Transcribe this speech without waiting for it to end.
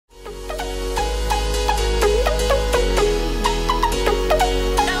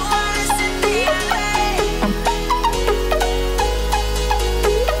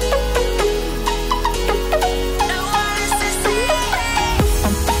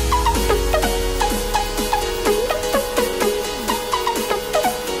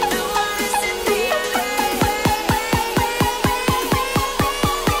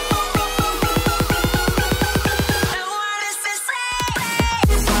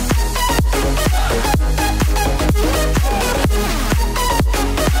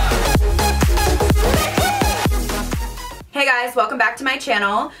welcome back to my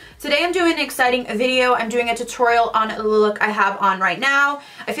channel. Today I'm doing an exciting video. I'm doing a tutorial on the look I have on right now.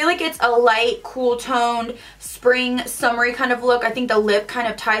 I feel like it's a light, cool toned, spring, summery kind of look. I think the lip kind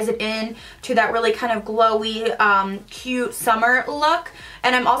of ties it in to that really kind of glowy, cute summer look.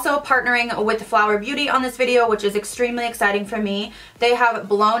 And I'm also partnering with Babsbeauty on this video, which is extremely exciting for me. They have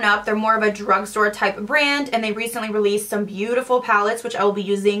blown up. They're more of a drugstore type brand, and they recently released some beautiful palettes, which I will be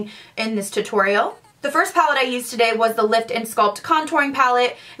using in this tutorial. The first palette I used today was the Lift and Sculpt Contouring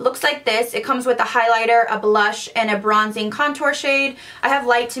Palette. It looks like this. It comes with a highlighter, a blush, and a bronzing contour shade. I have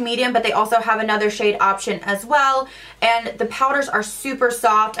light to medium, but they also have another shade option as well. And the powders are super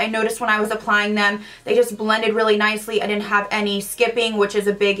soft. I noticed when I was applying them, they just blended really nicely. I didn't have any skipping, which is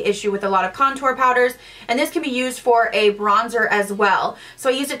a big issue with a lot of contour powders. And this can be used for a bronzer as well. So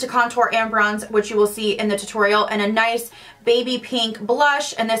I used it to contour and bronze, which you will see in the tutorial, and a nice baby pink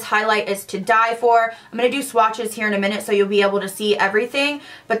blush, and this highlight is to die for. I'm going to do swatches here in a minute so you'll be able to see everything,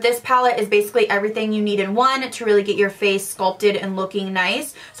 but this palette is basically everything you need in one to really get your face sculpted and looking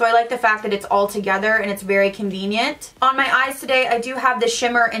nice. So I like the fact that it's all together and it's very convenient. On my eyes today, I do have the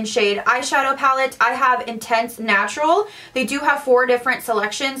Shimmer and Shade eyeshadow palette. I have Intense Natural. They do have 4 different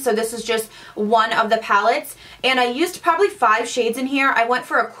selections, so this is just one of the palettes. And I used probably 5 shades in here. I went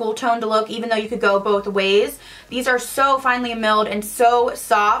for a cool toned look, even though you could go both ways. These are so finely milled and so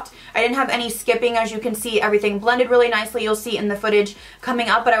soft. I didn't have any skipping. As you can see, everything blended really nicely. You'll see in the footage coming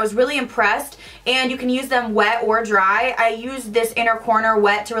up, but I was really impressed. And you can use them wet or dry. I used this inner corner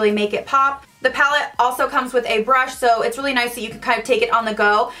wet to really make it pop. The palette also comes with a brush, so it's really nice that you can kind of take it on the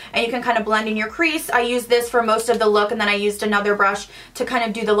go and you can kind of blend in your crease. I used this for most of the look, and then I used another brush to kind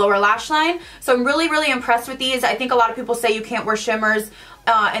of do the lower lash line. So I'm really, really impressed with these. I think a lot of people say you can't wear shimmers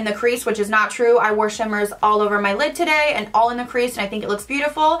in the crease, which is not true. I wore shimmers all over my lid today and all in the crease, and I think it looks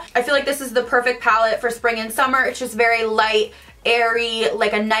beautiful. I feel like this is the perfect palette for spring and summer. It's just very light, airy,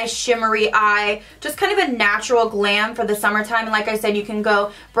 like a nice shimmery eye, just kind of a natural glam for the summertime. And like I said, you can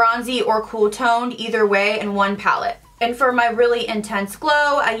go bronzy or cool toned either way in one palette. And for my really intense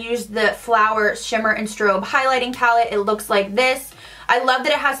glow, I used the Flower Shimmer and Strobe Highlighting Palette. It looks like this. I love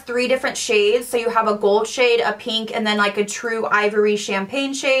that it has 3 different shades. So you have a gold shade, a pink, and then like a true ivory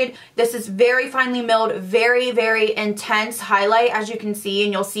champagne shade. This is very finely milled, very, very intense highlight, as you can see,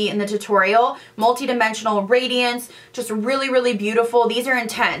 and you'll see in the tutorial. Multi-dimensional radiance, just really, really beautiful. These are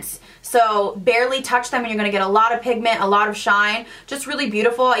intense. So barely touch them and you're going to get a lot of pigment, a lot of shine. Just really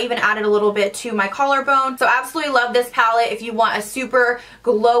beautiful. I even added a little bit to my collarbone. So absolutely love this palette. If you want a super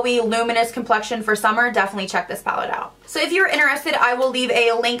glowy, luminous complexion for summer, definitely check this palette out. So if you're interested, I will leave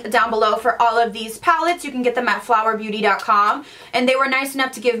a link down below for all of these palettes. You can get them at flowerbeauty.com. And they were nice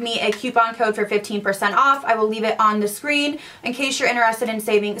enough to give me a coupon code for 15% off. I will leave it on the screen in case you're interested in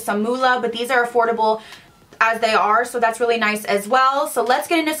saving some moolah. But these are affordable as they are, so that's really nice as well. So let's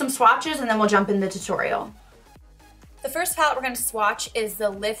get into some swatches and then we'll jump in the tutorial. The first palette we're going to swatch is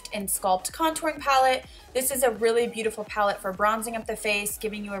the Lift and Sculpt Contouring Palette. This is a really beautiful palette for bronzing up the face,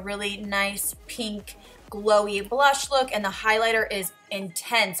 giving you a really nice pink, glowy blush look, and the highlighter is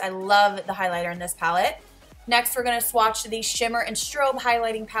intense. I love the highlighter in this palette. Next, we're going to swatch the Shimmer and Strobe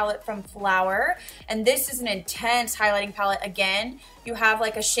Highlighting Palette from Flower. And this is an intense highlighting palette again. You have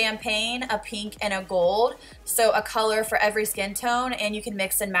like a champagne, a pink, and a gold. So a color for every skin tone, and you can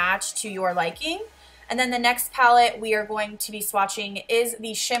mix and match to your liking. And then the next palette we are going to be swatching is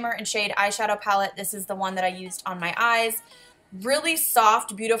the Shimmer and Shade Eyeshadow Palette. This is the one that I used on my eyes. Really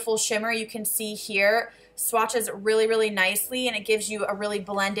soft, beautiful shimmer. You can see here swatches really, really nicely, and it gives you a really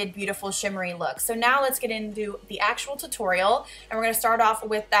blended, beautiful, shimmery look. So now let's get into the actual tutorial, and we're going to start off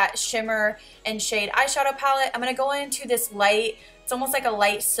with that Shimmer and Shade eyeshadow palette. I'm going to go into this light, it's almost like a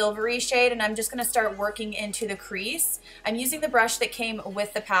light silvery shade, and I'm just going to start working into the crease. I'm using the brush that came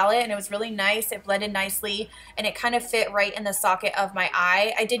with the palette, and it was really nice. It blended nicely, and it kind of fit right in the socket of my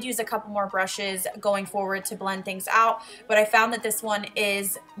eye. I did use a couple more brushes going forward to blend things out, but I found that this one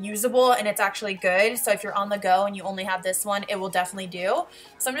is usable and it's actually good. So if you're on the go and you only have this one, it will definitely do.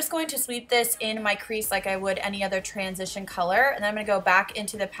 So I'm just going to sweep this in my crease like I would any other transition color, and then I'm going to go back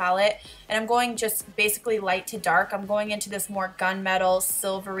into the palette, and I'm going just basically light to dark. I'm going into this more gunmetal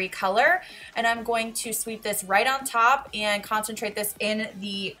silvery color, and I'm going to sweep this right on top and concentrate this in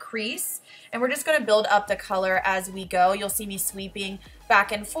the crease, and we're just going to build up the color as we go. You'll see me sweeping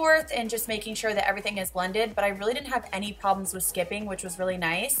back and forth and just making sure that everything is blended, but I really didn't have any problems with skipping, which was really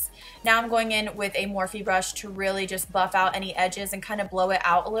nice. Now I'm going in with a Morphe brush to really just buff out any edges and kind of blow it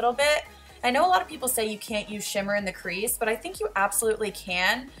out a little bit. I know a lot of people say you can't use shimmer in the crease, but I think you absolutely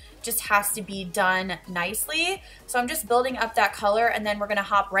can. Just has to be done nicely. So I'm just building up that color, and then we're gonna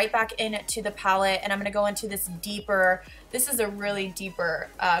hop right back into the palette, and I'm gonna go into this deeper This is a really deeper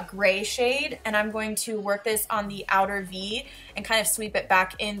gray shade, and I'm going to work this on the outer V and kind of sweep it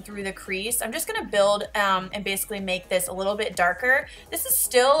back in through the crease. I'm just gonna build and basically make this a little bit darker. This is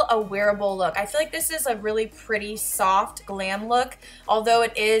still a wearable look. I feel like this is a really pretty soft glam look, although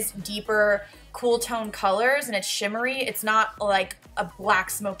it is deeper cool tone colors and it's shimmery. It's not like a black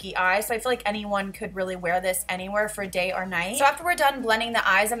smoky eye, so I feel like anyone could really wear this anywhere for day or night. So after we're done blending the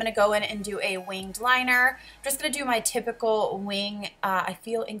eyes, I'm going to go in and do a winged liner. I'm just going to do my typical wing. I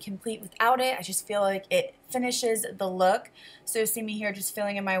feel incomplete without it. I just feel like it finishes the look. So see me here just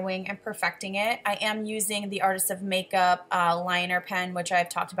filling in my wing and perfecting it. I am using the Artist of Makeup liner pen, which I've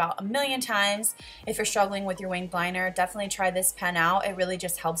talked about a million times. If you're struggling with your winged liner, definitely try this pen out. It really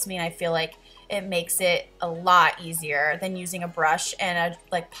just helps me, and I feel like it makes it a lot easier than using a brush and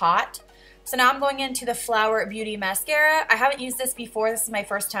a pot. So now I'm going into the Flower Beauty mascara. I haven't used this before. This is my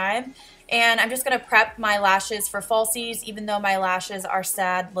first time. And I'm just going to prep my lashes for falsies, even though my lashes are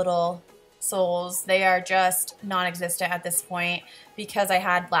sad little souls. They are just non-existent at this point because I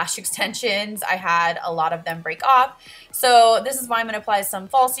had lash extensions. I had a lot of them break off. So this is why I'm going to apply some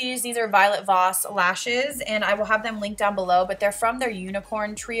falsies. These are Violet Voss lashes, and I will have them linked down below, but they're from their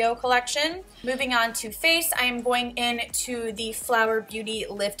Unicorn Trio collection. Moving on to face, I am going into the Flower Beauty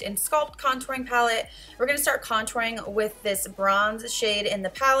Lift and Sculpt contouring palette. We're going to start contouring with this bronze shade in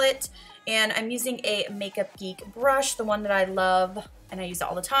the palette, and I'm using a Makeup Geek brush, the one that I love and I use it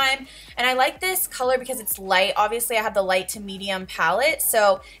all the time. And I like this color because it's light. Obviously, I have the light to medium palette,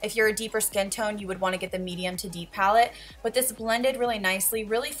 so if you're a deeper skin tone, you would want to get the medium to deep palette. But this blended really nicely,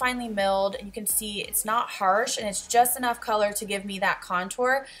 really finely milled, and you can see it's not harsh, and it's just enough color to give me that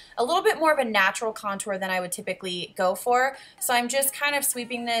contour. A little bit more of a natural contour than I would typically go for. So I'm just kind of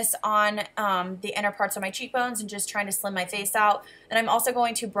sweeping this on the inner parts of my cheekbones and just trying to slim my face out. And I'm also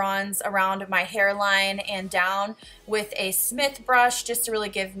going to bronze around my hairline and down with a Smith brush just to really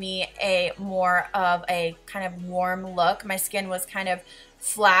give me a more of a kind of warm look. My skin was kind of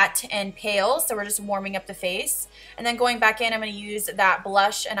flat and pale, so we're just warming up the face. And then going back in, I'm going to use that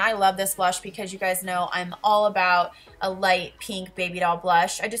blush, and I love this blush because you guys know I'm all about a light pink baby doll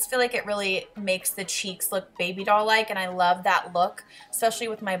blush. I just feel like it really makes the cheeks look baby doll like, and I love that look, especially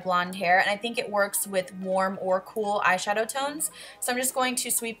with my blonde hair, and I think it works with warm or cool eyeshadow tones. So I'm just going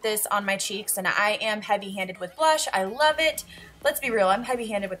to sweep this on my cheeks, and I am heavy-handed with blush. I love it. Let's be real, I'm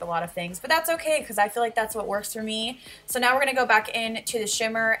heavy-handed with a lot of things, but that's okay because I feel like that's what works for me. So now we're going to go back into the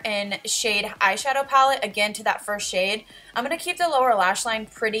Shimmer and Shade eyeshadow palette, again to that first shade. I'm going to keep the lower lash line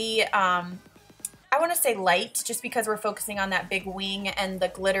pretty, I want to say light, just because we're focusing on that big wing and the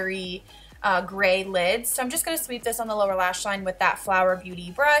glittery gray lids. So I'm just going to sweep this on the lower lash line with that Flower Beauty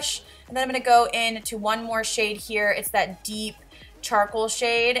brush. And then I'm going to go into one more shade here. It's that deep charcoal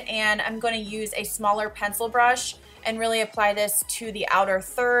shade, and I'm going to use a smaller pencil brush and really apply this to the outer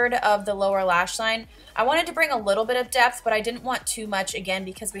third of the lower lash line. I wanted to bring a little bit of depth, but I didn't want too much, again,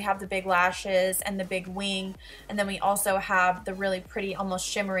 because we have the big lashes and the big wing, and then we also have the really pretty, almost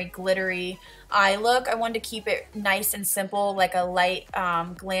shimmery, glittery eye look. I wanted to keep it nice and simple, like a light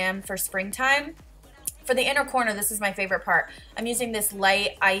glam for springtime. For the inner corner, this is my favorite part. I'm using this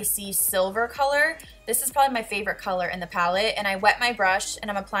light icy silver color. This is probably my favorite color in the palette, and I wet my brush and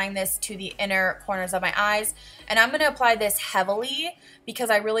I'm applying this to the inner corners of my eyes. And I'm going to apply this heavily because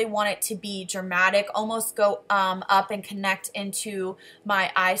I really want it to be dramatic, almost go up and connect into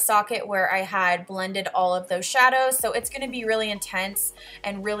my eye socket where I had blended all of those shadows. So it's going to be really intense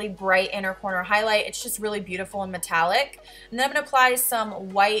and really bright inner corner highlight. It's just really beautiful and metallic. And then I'm going to apply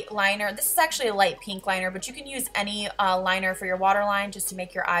some white liner. This is actually a light pink liner, but you can use any liner for your waterline just to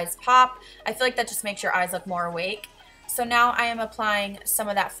make your eyes pop. I feel like that just makes your eyes look more awake. So now I am applying some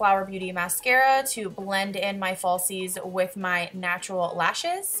of that Flower Beauty mascara to blend in my falsies with my natural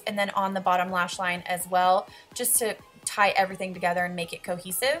lashes, and then on the bottom lash line as well, just to tie everything together and make it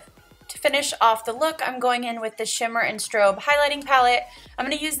cohesive. To finish off the look, I'm going in with the Shimmer and Strobe highlighting palette. I'm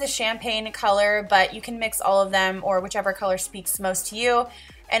going to use the champagne color, but you can mix all of them or whichever color speaks most to you.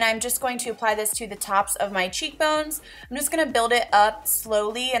 And I'm just going to apply this to the tops of my cheekbones. I'm just going to build it up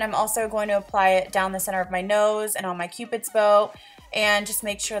slowly, and I'm also going to apply it down the center of my nose and on my Cupid's bow, and just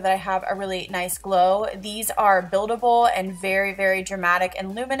make sure that I have a really nice glow. These are buildable and very, very dramatic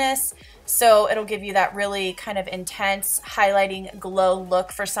and luminous, so it'll give you that really kind of intense highlighting glow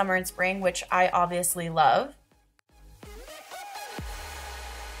look for summer and spring, which I obviously love.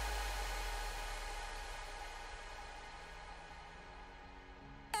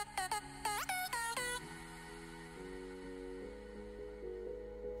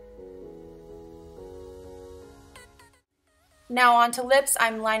 Now on to lips.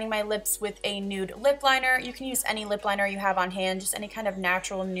 I'm lining my lips with a nude lip liner. You can use any lip liner you have on hand, just any kind of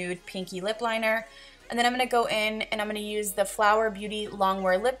natural nude pinky lip liner. And then I'm going to go in and I'm going to use the Babsbeauty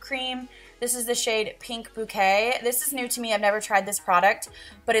Longwear Lip Cream. This is the shade Pink Bouquet. This is new to me. I've never tried this product,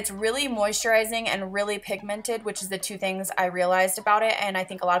 but it's really moisturizing and really pigmented, which is the two things I realized about it, and I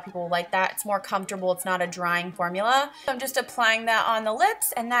think a lot of people will like that. It's more comfortable. It's not a drying formula. So I'm just applying that on the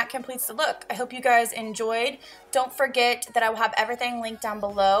lips, and that completes the look. I hope you guys enjoyed. Don't forget that I will have everything linked down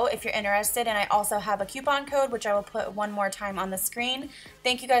below if you're interested, and I also have a coupon code, which I will put one more time on the screen.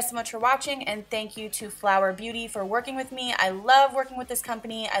 Thank you guys so much for watching, and thank you to Babsbeauty for working with me. I love working with this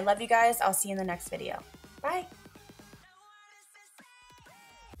company. I love you guys. I'll see you in the next video. Bye.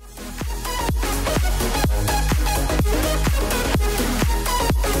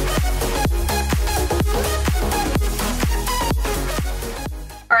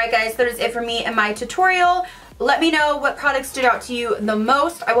 Alright guys, that is it for me and my tutorial. Let me know what products stood out to you the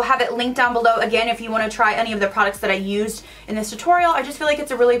most. I will have it linked down below again if you want to try any of the products that I used in this tutorial. I just feel like it's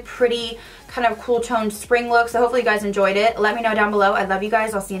a really pretty kind of cool toned spring look, so hopefully you guys enjoyed it. Let me know down below. I love you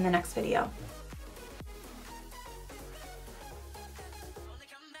guys. I'll see you in the next video.